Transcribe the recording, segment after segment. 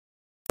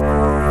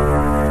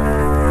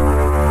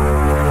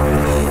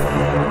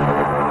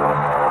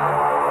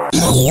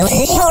1,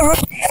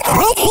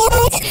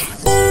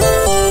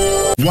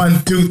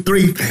 2,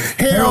 3.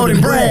 Harold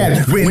and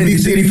Brad, Windy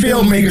City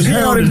Filmmakers.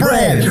 Harold and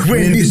Brad,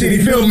 Windy City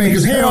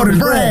Filmmakers. Harold and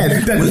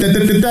Brad. Da, da,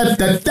 da, da,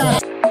 da, da.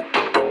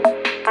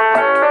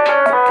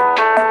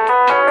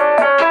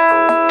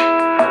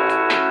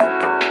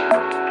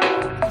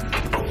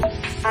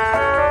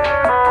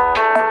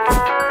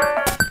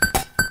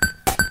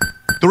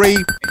 Three,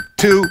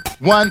 2,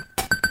 1.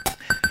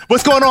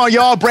 What's going on,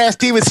 y'all? Brad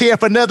Stevens here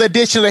for another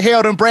edition of the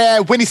Harold and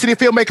Brad Windy City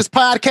Filmmakers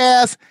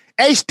podcast.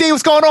 HD,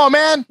 what's going on,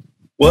 man?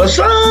 What's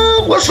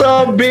up? What's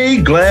up, B?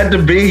 Glad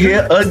to be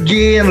here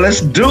again.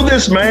 Let's do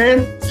this, man.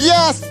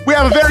 Yes, we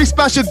have a very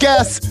special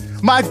guest,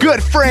 my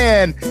good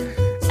friend,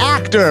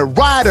 actor,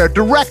 writer,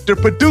 director,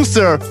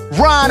 producer,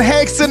 Ron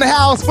Hanks in the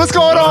house. What's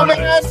going on,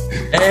 man?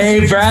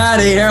 Hey, Brad.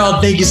 Hey, Harold.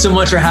 Thank you so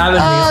much for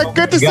having me.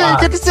 Good to see you.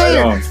 Good to see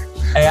you.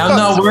 Hey, I'm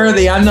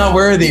not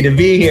worthy to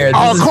be here.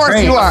 Of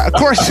course you are. Of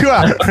course you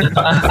are.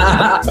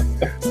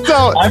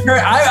 So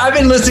I've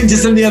been listening to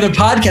some of the other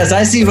podcasts.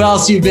 I see who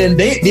else you've been.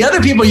 The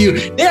other people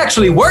they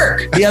actually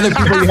work. The other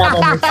people you have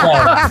on the show.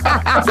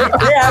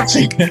 They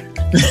actually.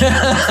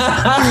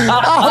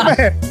 Oh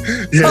man.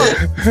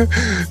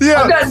 Yeah.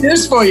 I've got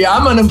news for you.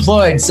 I'm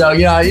unemployed, so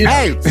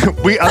Hey,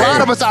 a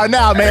lot of us are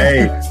now,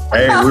 man.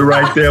 Hey, we're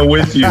right there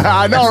with you.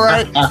 I know,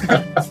 right?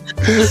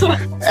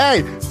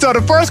 Hey, so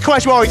the first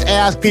question we always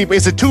ask people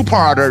is a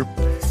two-parter.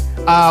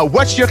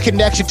 What's your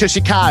connection to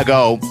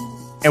Chicago,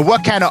 and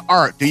what kind of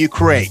art do you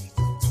create?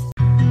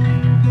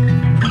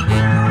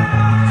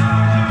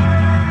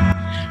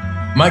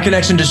 My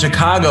connection to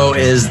Chicago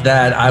is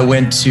that I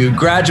went to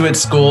graduate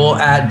school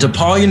at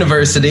DePaul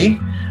University.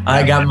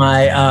 I got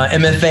my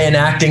MFA in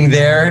acting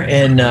there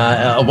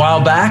a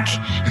while back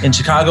in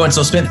Chicago, and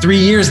so spent 3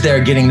 years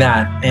there getting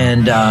that.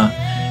 And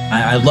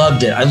I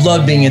loved it. I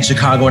love being in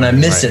Chicago, and I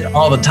miss it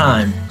all the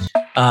time.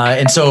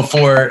 And so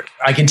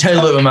I can tell you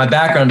a little bit of my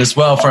background as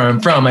well, where I'm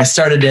from. I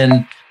started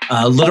in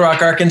Little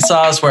Rock,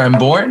 Arkansas, where I'm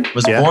born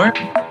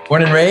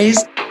and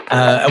raised.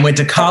 I went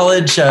to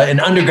college, an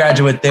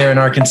undergraduate there in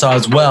Arkansas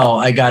as well.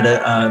 I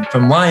got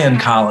from Lyon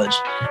College,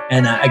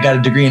 and I got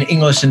a degree in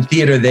English and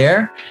theater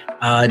there.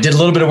 Did a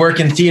little bit of work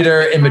in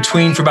theater in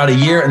between for about a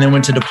year, and then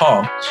went to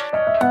DePaul.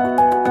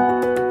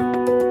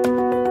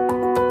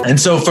 And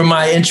so for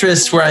my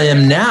interest where I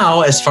am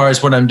now, as far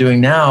as what I'm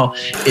doing now,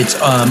 it's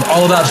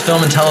all about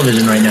film and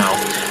television right now.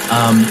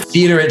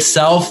 Theater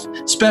itself,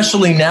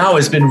 especially now,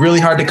 has been really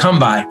hard to come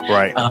by.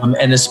 Right.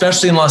 And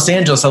especially in Los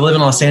Angeles. I live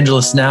in Los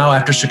Angeles now.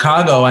 After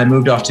Chicago, I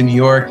moved off to New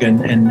York and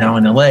now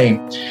in LA.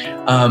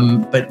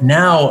 But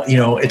now,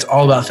 it's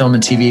all about film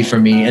and TV for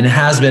me. And it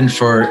has been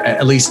for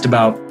at least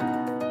about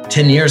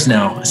 10 years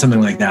now,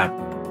 something like that.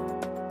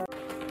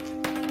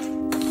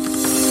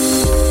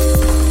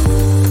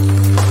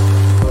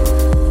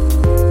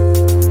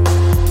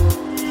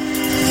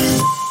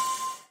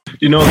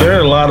 There are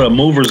a lot of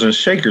movers and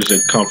shakers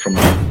that come from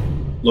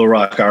Little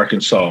Rock,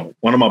 Arkansas.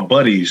 One of my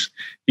buddies,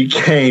 he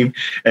came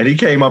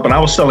up, and I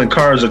was selling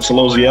cars at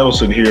Solozzi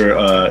Edelson here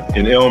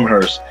in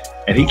Elmhurst.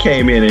 And he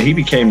came in and he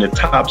became the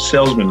top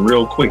salesman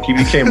real quick. He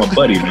became a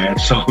buddy, man.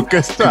 So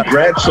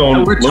congrats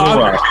on Little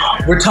Rock.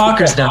 We're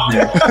talkers down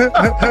there.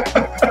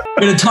 We're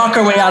going to talk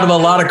our way out of a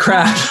lot of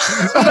crap.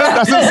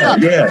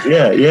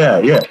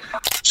 Yeah.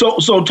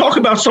 So talk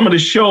about some of the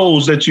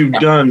shows that you've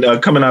done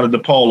coming out of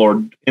DePaul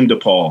or in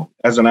DePaul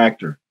as an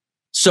actor.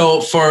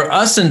 So for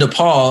us in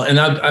DePaul,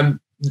 and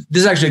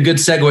this is actually a good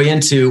segue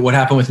into what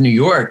happened with New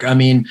York. I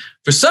mean,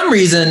 for some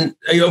reason,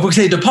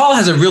 DePaul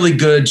has a really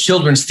good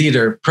children's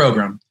theater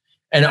program.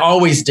 And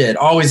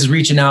always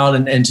reaching out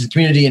and to the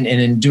community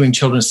and doing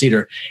children's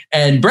theater.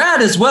 And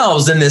Brad as well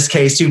was in this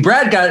case too.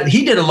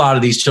 He did a lot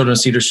of these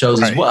children's theater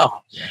shows as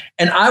well.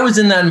 And I was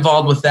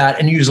involved with that,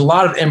 and you use a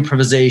lot of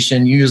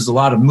improvisation, you use a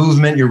lot of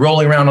movement, you're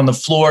rolling around on the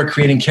floor,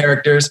 creating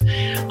characters.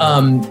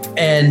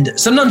 And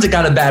sometimes it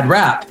got a bad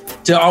rap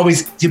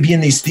to be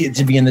in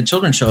the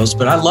children's shows,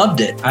 but I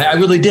loved it. I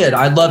really did.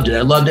 I loved it.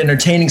 I loved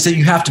entertaining. So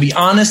you have to be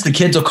honest. The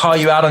kids will call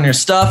you out on your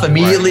stuff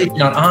immediately if you're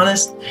not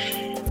honest.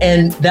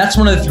 And that's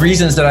one of the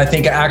reasons that I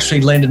think I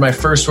actually landed my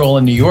first role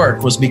in New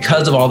York was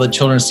because of all the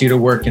children's theater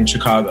work in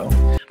Chicago.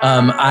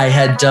 I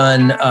had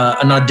done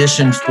an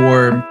audition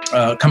for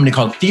a company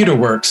called Theater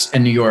Works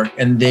in New York,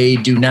 and they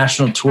do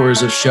national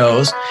tours of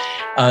shows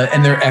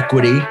and their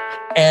equity.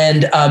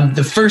 And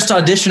the first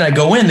audition I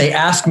go in, they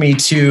ask me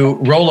to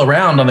roll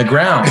around on the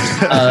ground.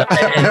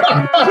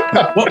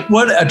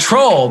 What a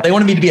troll. They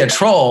wanted me to be a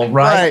troll,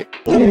 right?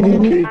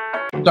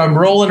 So I'm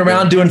rolling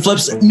around doing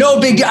flips. I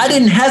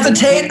didn't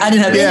hesitate. I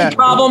didn't have any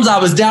problems. I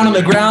was down on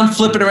the ground,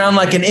 flipping around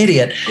like an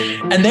idiot.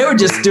 And they were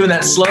just doing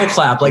that slow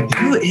clap. Like,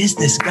 who is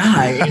this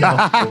guy? It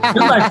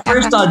was my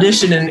first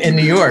audition in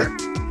New York.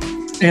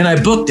 And I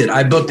booked it.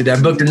 I booked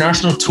a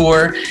national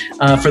tour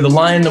for The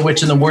Lion, the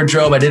Witch, and the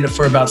Wardrobe. I did it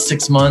for about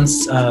 6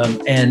 months.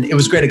 And it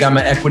was great. I got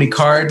my equity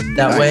card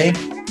that way.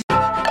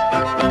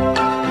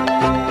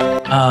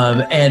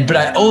 But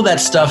I owe that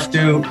stuff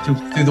through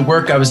the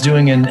work I was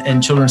doing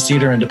in children's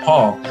theater in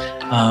DePaul.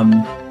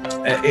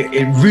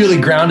 it really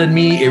grounded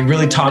me. It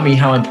really taught me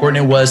how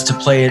important it was to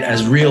play it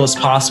as real as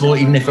possible,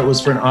 even if it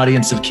was for an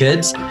audience of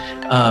kids,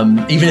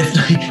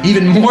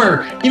 even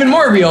more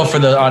real for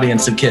the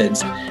audience of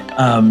kids.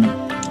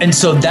 And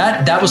so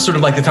that was sort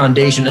of like the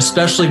foundation,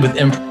 especially with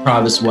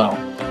improv as well.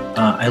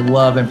 I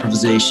love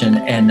improvisation,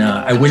 and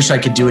I wish I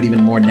could do it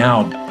even more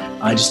now.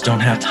 I just don't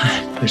have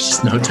time. There's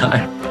just no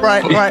time.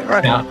 Right.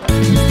 Yeah.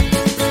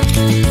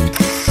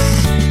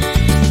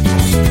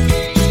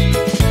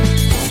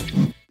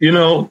 You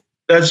know,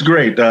 that's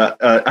great.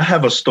 I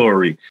have a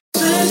story.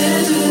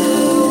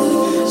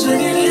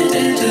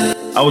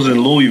 I was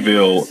in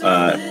Louisville,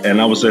 and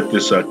I was at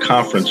this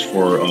conference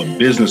for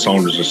business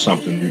owners or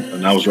something,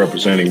 and I was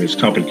representing this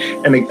company.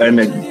 And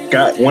the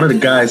guy, one of the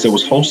guys that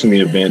was hosting the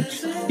event,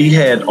 he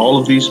had all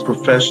of these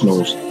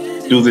professionals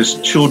do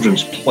this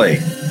children's play,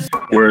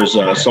 whereas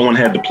someone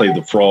had to play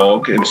the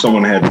frog and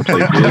someone had to play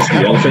this,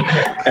 the elephant.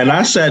 And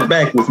I sat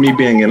back, with me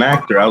being an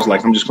actor, I was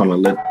like, I'm just going to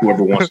let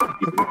whoever wants to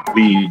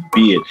be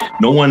it.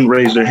 No one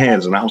raised their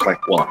hands, and I was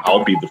like, well,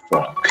 I'll be the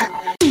frog.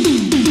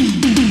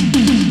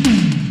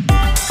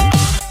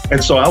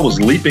 And so I was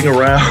leaping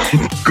around,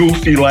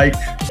 goofy like.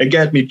 It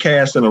got me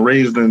cast in A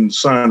Raisin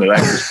Sun at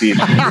Actors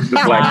Theater.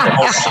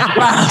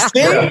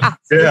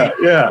 Yeah.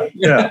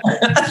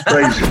 It's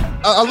crazy.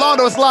 Along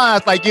those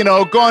lines, like, you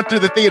know, going through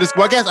the theaters,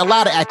 well, I guess a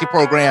lot of acting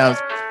programs,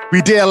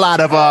 we did a lot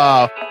of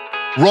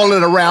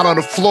rolling around on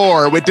the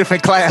floor with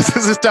different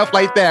classes and stuff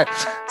like that.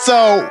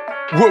 So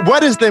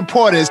what is the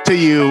importance to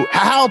you?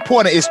 How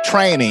important is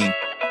training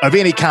of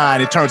any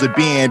kind in terms of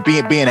being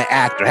an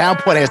actor? How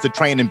important has the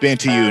training been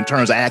to you in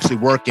terms of actually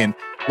working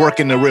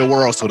the real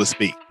world, so to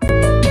speak?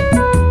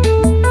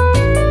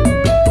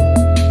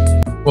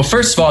 Well,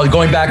 first of all,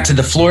 going back to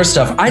the floor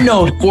stuff, I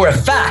know for a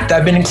fact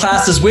I've been in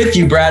classes with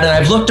you, Brad, and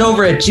I've looked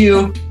over at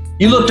you.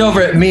 You looked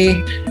over at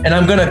me, and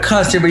I'm going to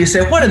cuss here, but you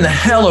say, what in the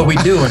hell are we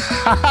doing?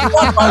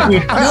 What are we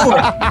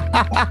doing?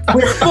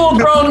 We're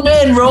full-grown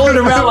men rolling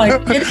around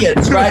like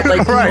idiots, right?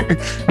 Like, right.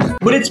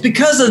 But it's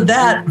because of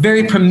that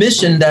very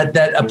permission that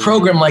a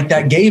program like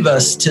that gave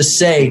us to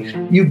say,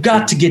 you've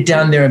got to get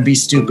down there and be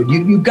stupid.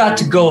 You've got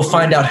to go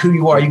find out who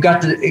you are. You've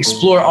got to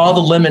explore all the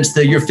limits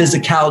that your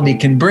physicality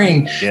can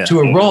bring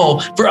to a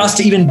role for us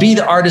to even be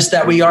the artists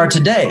that we are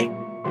today.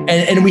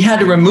 And we had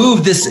to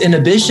remove this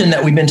inhibition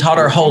that we've been taught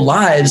our whole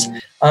lives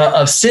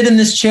of sit in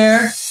this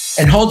chair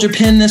and hold your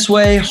pen this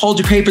way, hold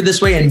your paper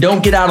this way, and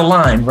don't get out of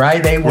line,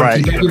 right? They will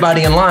keep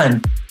everybody in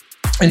line.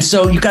 And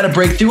so you got to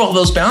break through all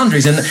those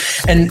boundaries.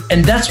 And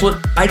that's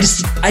what I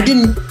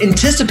didn't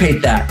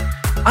anticipate that.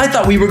 I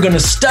thought we were going to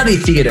study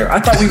theater. I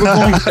thought we were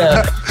going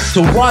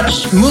to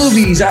watch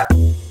movies. I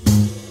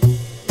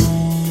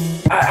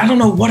don't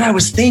know what I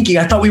was thinking.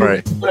 I thought we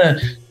were going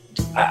to,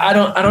 I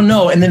don't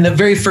know. And then the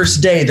very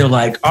first day, they're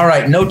like, all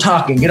right, no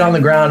talking. Get on the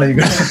ground and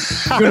you're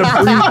going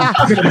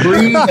to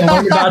breathe and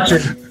learn about your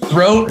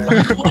throat.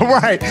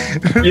 Right.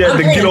 You had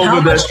to get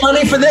over that. How much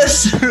money for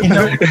this? You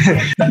know?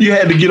 You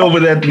had to get over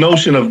that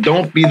notion of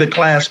don't be the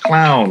class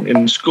clown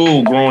in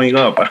school growing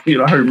up. I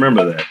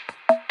remember that.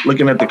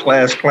 Looking at the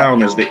class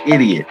clown as the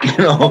idiot,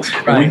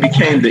 we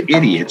became the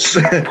idiots.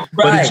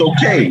 But it's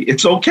okay.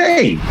 It's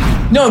okay.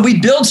 No, we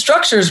build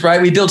structures, right?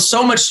 We build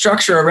so much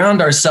structure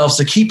around ourselves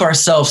to keep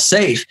ourselves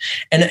safe.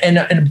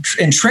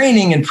 And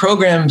training and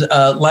programs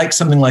like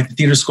something like the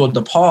theater school at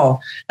DePaul,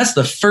 that's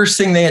the first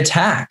thing they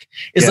attack.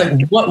 It's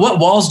like, what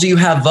walls do you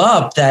have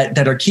up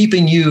that are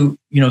keeping you,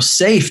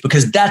 safe?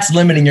 Because that's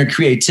limiting your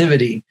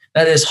creativity.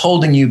 That is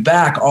holding you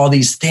back. All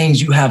these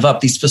things you have up,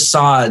 these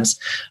facades,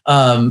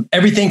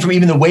 everything from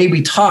even the way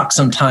we talk.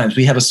 Sometimes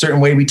we have a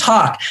certain way we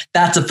talk.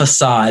 That's a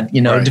facade,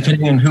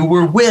 depending on who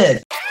we're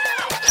with.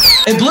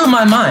 It blew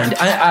my mind.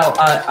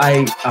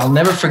 I'll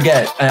never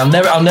forget.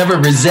 I'll never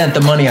resent the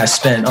money I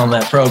spent on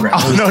that program.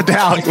 Oh, no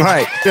doubt.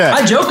 Right. Yeah.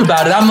 I joke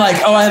about it. I'm like,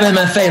 oh, I have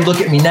MFA.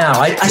 Look at me now.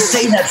 I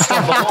say that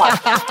stuff a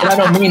lot, but I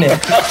don't mean it.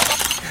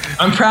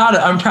 I'm proud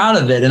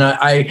of it, and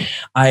I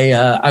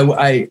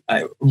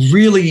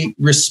really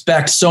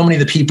respect so many of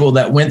the people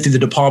that went through the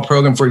DePaul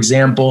program, for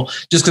example,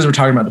 just because we're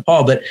talking about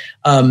DePaul, but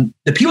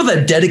the people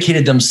that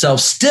dedicated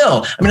themselves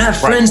still. I mean, I have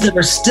friends that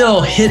are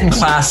still hitting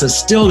classes,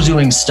 still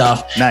doing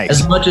stuff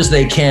as much as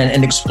they can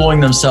and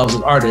exploring themselves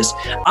as artists.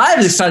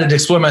 I've decided to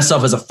explore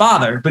myself as a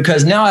father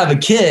because now I have a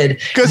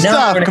kid. Good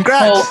now stuff.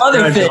 Congrats.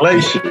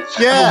 Congratulations.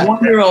 Yeah. I have a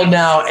 1-year-old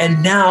now,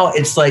 and now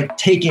it's like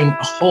taking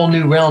a whole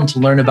new realm to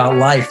learn about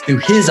life through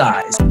his eyes.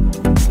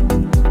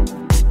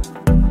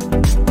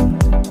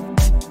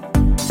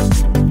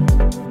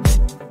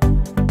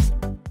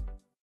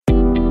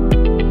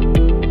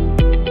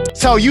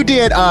 So you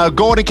did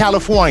Golden,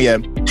 California.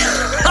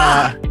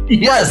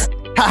 Yes.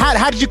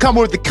 How did you come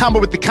up with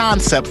the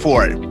concept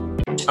for it?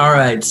 All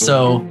right.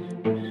 So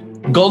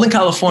Golden,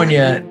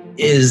 California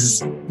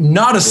is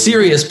not a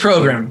serious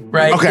program,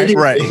 right? Okay, it is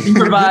right. an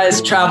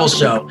improvised travel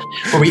show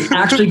where we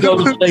actually go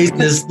to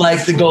places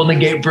like the Golden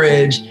Gate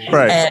Bridge.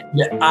 Right. And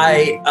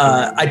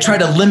I try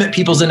to limit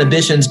people's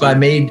inhibitions by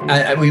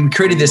we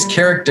created this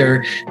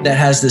character that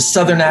has this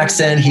Southern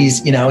accent. He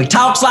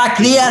talks like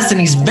this, and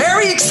he's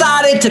very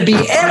excited to be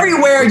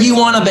everywhere you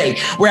want to be.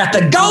 We're at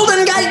the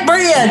Golden Gate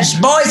Bridge,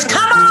 boys.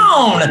 Come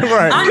on.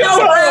 Right. I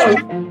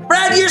know,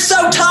 Brad, you're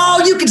so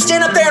tall, you can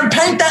stand up there and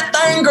paint that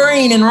thing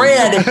green and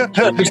red.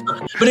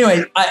 But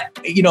anyway,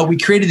 we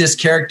created this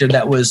character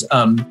that was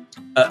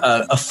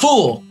a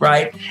fool,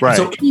 right? Right.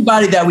 So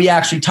anybody that we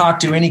actually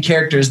talked to, any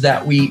characters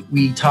that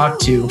we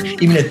talked to,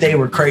 even if they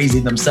were crazy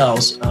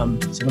themselves, some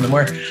of them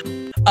were,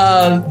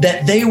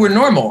 that they were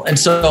normal. And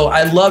so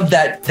I love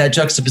that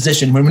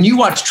juxtaposition. When you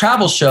watch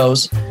travel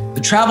shows, the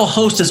travel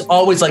host is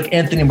always like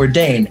Anthony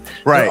Bourdain.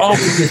 Right. They're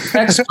always this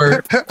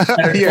expert that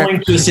are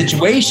going to a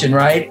situation,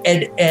 right?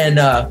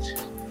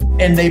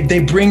 And they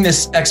bring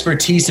this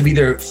expertise of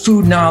either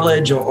food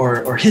knowledge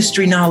or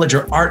history knowledge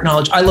or art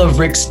knowledge. I love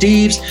Rick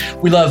Steves.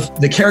 We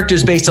love the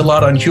characters based a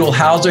lot on Huell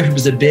Howser, who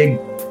was a big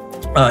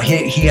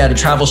he had a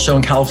travel show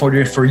in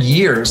California for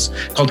years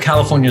called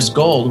California's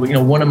Gold.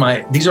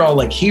 These are all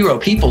like hero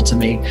people to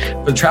me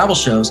for the travel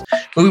shows,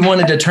 but we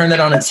wanted to turn that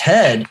on its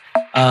head.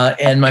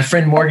 And my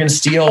friend Morgan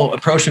Steele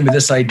approached me with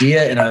this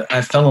idea, and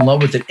I fell in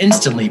love with it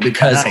instantly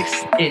because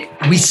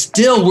we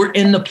still were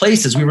in the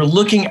places. We were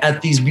looking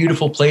at these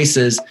beautiful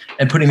places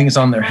and putting things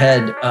on their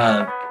head,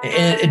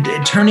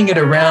 and turning it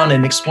around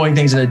and exploring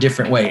things in a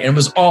different way. And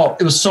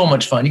it was so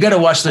much fun. You got to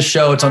watch the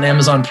show. It's on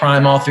Amazon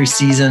Prime, all 3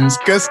 seasons.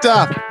 Good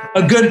stuff.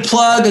 A good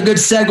plug, a good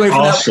segue for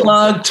Awesome. that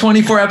plug.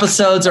 24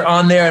 episodes are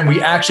on there, and we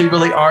actually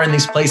really are in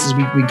these places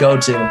we go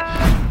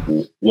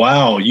to.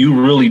 Wow, you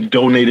really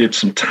donated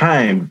some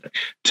time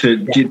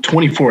to get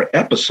 24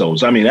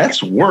 episodes. I mean,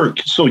 that's work.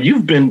 So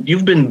you've been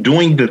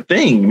doing the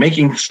thing,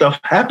 making stuff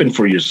happen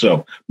for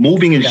yourself,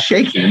 moving and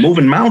shaking,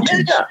 moving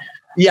mountains.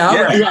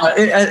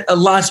 Yeah. A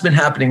lot's been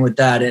happening with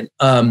that, and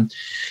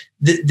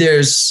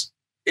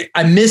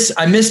I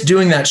miss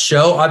doing that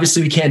show.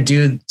 Obviously, we can't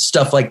do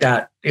stuff like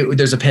that.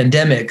 There's a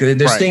pandemic.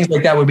 There's things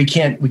like that where we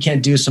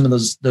can't do some of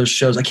those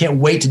shows. I can't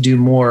wait to do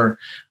more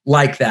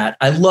like that.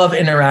 I love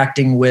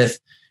interacting with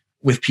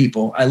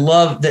people. I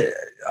love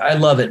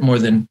it more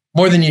than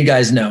you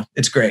guys know.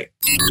 It's great.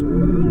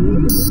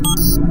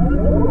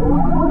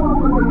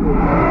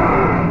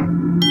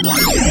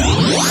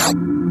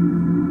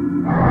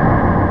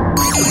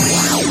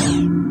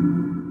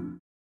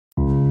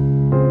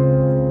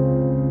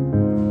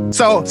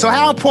 So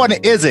how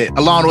important is it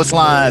along those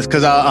lines?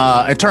 Because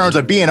in terms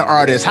of being an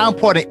artist, how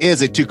important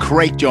is it to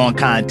create your own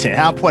content?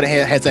 How important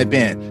has that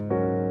been?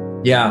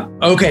 Yeah.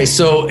 Okay.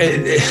 So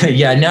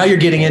now you're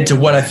getting into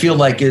what I feel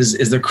like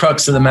is the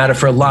crux of the matter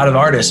for a lot of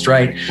artists,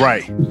 right?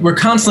 Right. We're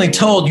constantly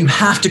told you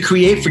have to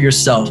create for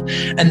yourself.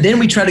 And then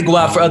we try to go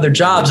out for other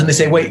jobs and they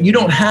say, wait, you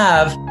don't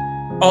have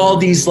all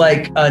these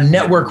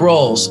network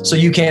roles, so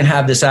you can't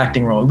have this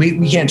acting role.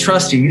 We can't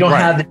trust you. You don't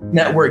have the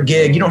network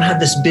gig. You don't have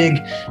this big,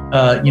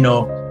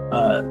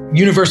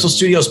 Universal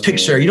Studios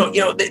picture.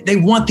 They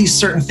want these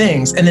certain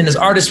things. And then as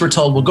artists, we're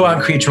told, well, go out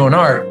and create your own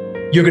art.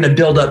 You're going to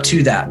build up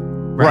to that.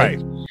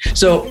 Right.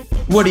 So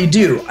what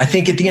do? I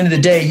think at the end of the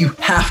day, you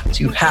have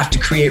to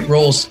create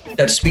roles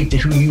that speak to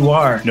who you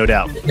are. No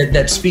doubt.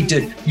 That speak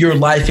to your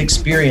life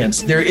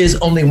experience. There is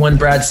only one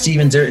Brad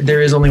Stevens.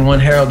 There is only one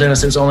Harold Dennis.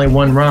 There's only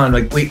one Ron.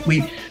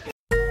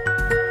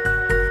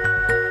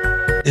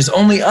 There's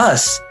only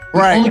us.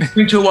 Right. We only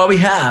bring to it what we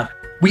have.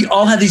 We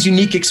all have these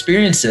unique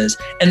experiences.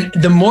 And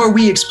the more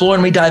we explore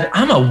and we dive,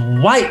 I'm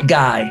a white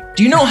guy.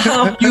 Do you know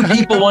how few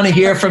people want to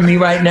hear from me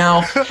right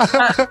now?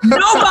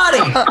 Nobody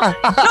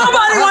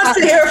wants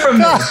to hear from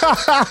me.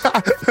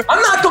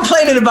 I'm not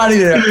complaining about it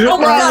either. Oh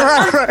my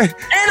God. Right.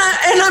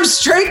 And I'm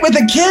straight with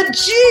a kid.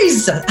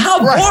 Jeez, how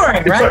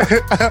boring, right?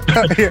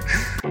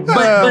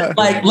 But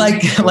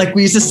like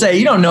we used to say,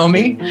 you don't know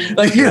me.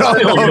 Like you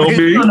don't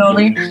know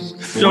me.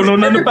 You don't know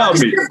nothing about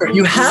me.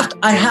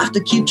 I have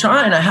to keep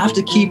trying. I have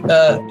to keep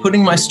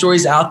putting my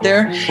stories out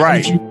there.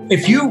 Right.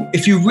 If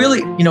you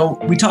really,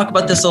 we talk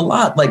about this a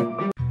lot. Like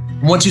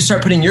once you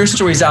start putting your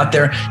stories out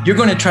there, you're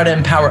going to try to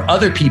empower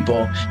other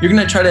people. You're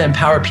going to try to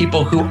empower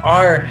people who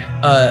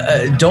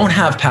don't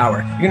have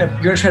power. You're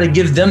going to try to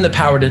give them the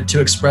power to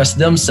express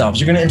themselves.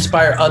 You're going to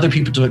inspire other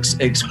people to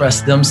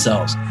express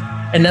themselves.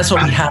 And that's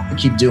what we have to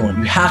keep doing.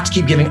 We have to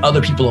keep giving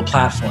other people a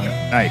platform.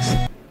 Nice.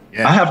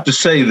 Yeah. I have to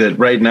say that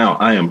right now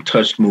I am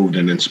touched, moved,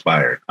 and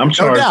inspired. I'm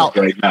charged up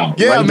right now.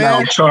 Yeah, man. Now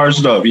I'm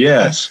charged up.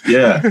 Yes.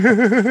 Yeah.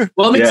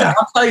 Well,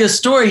 I'll tell you a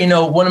story.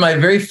 One of my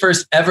very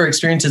first ever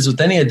experiences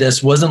with any of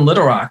this was in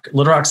Little Rock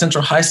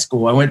Central High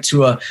School. I went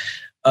to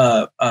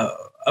a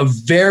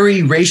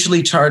very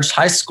racially charged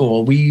high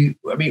school. We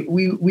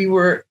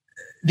were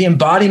the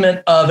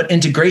embodiment of an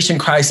integration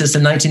crisis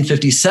in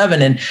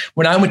 1957. And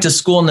when I went to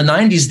school in the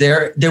 90s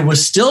there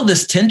was still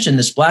this tension,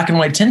 this black and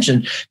white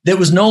tension. There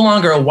was no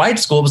longer a white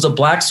school. It was a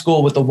black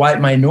school with a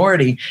white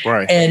minority.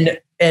 Right.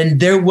 And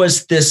there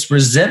was this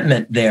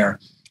resentment there.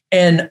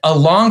 And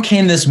along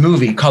came this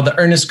movie called The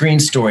Ernest Green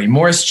Story.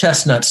 Morris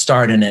Chestnut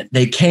starred in it.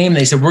 They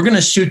said, we're going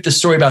to shoot the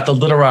story about the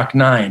Little Rock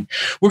Nine.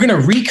 We're going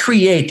to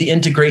recreate the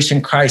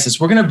integration crisis.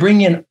 We're going to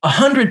bring in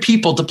 100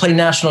 people to play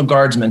National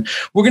Guardsmen.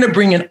 We're going to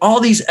bring in all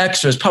these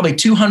extras, probably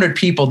 200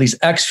 people, these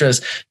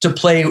extras to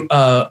play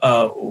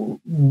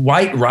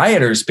white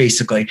rioters,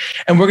 basically.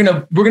 And we're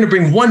going to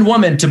bring one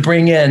woman to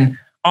bring in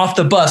off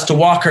the bus to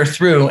walk her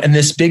through in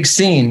this big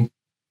scene.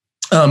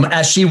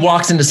 As she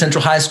walks into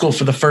Central High School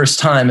for the first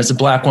time as a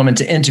Black woman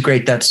to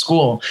integrate that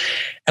school.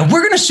 And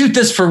we're going to shoot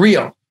this for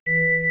real.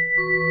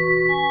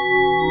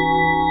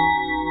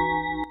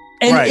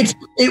 And right.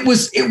 it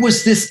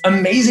was this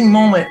amazing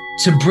moment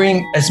to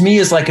bring as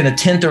like a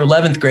 10th or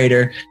 11th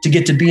grader to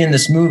get to be in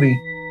this movie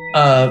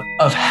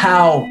of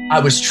how I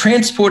was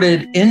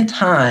transported in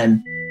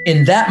time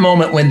in that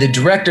moment when the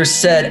director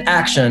said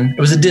action.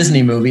 It was a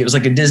Disney movie. It was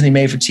like a Disney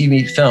made for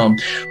TV film.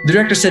 The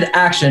director said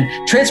action,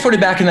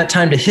 transported back in that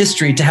time to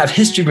history, to have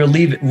history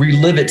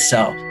relive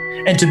itself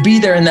and to be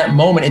there in that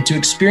moment and to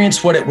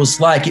experience what it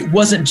was like. It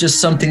wasn't just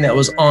something that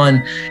was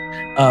on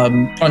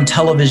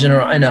television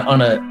or on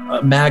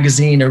a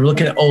magazine or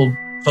looking at old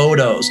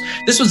photos.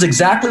 This was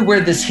exactly where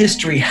this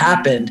history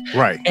happened.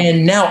 Right.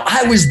 And now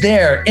I was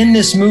there in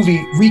this movie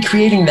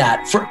recreating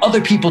that for other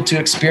people to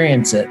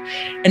experience it.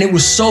 And it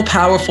was so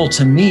powerful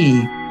to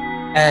me.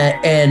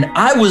 And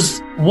I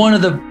was one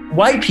of the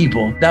white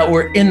people that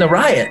were in the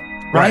riot,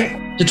 right?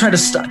 To try to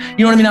stop, you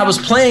know what I mean? I was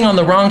playing on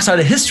the wrong side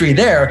of history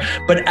there,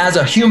 but as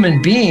a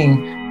human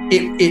being,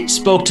 it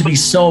spoke to me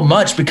so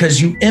much because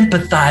you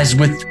empathize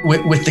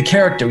with the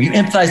character. You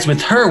empathize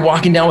with her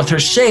walking down with her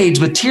shades,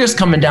 with tears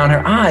coming down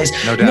her eyes.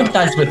 No doubt. You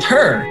empathize with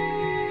her.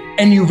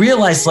 And you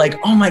realize like,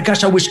 oh my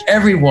gosh, I wish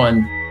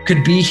everyone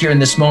could be here in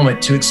this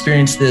moment to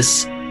experience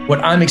this,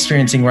 what I'm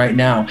experiencing right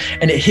now.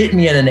 And it hit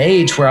me at an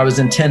age where I was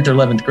in 10th or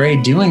 11th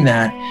grade doing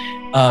that.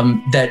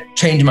 That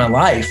changed my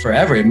life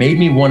forever. It made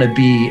me want to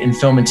be in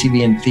film and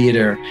TV and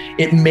theater.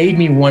 It made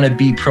me want to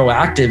be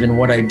proactive in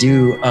what I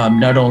do,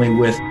 not only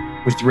with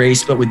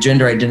race, but with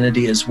gender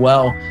identity as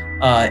well.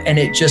 And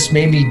it just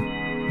made me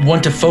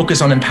want to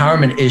focus on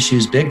empowerment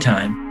issues big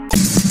time.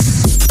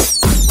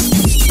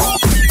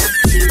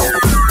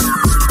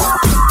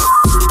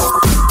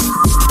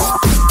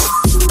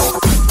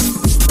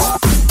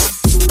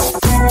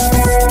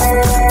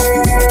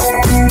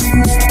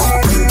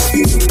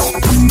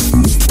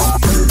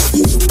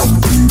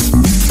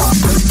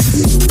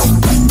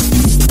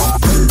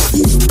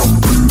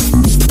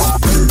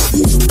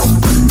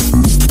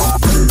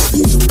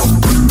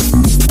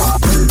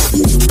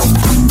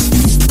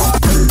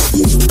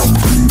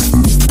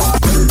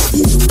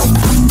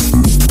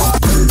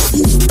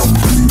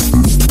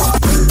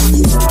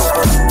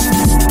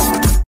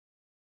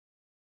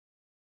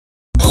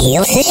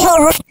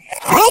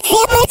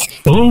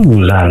 Oh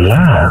la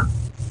la.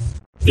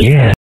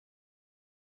 Yeah.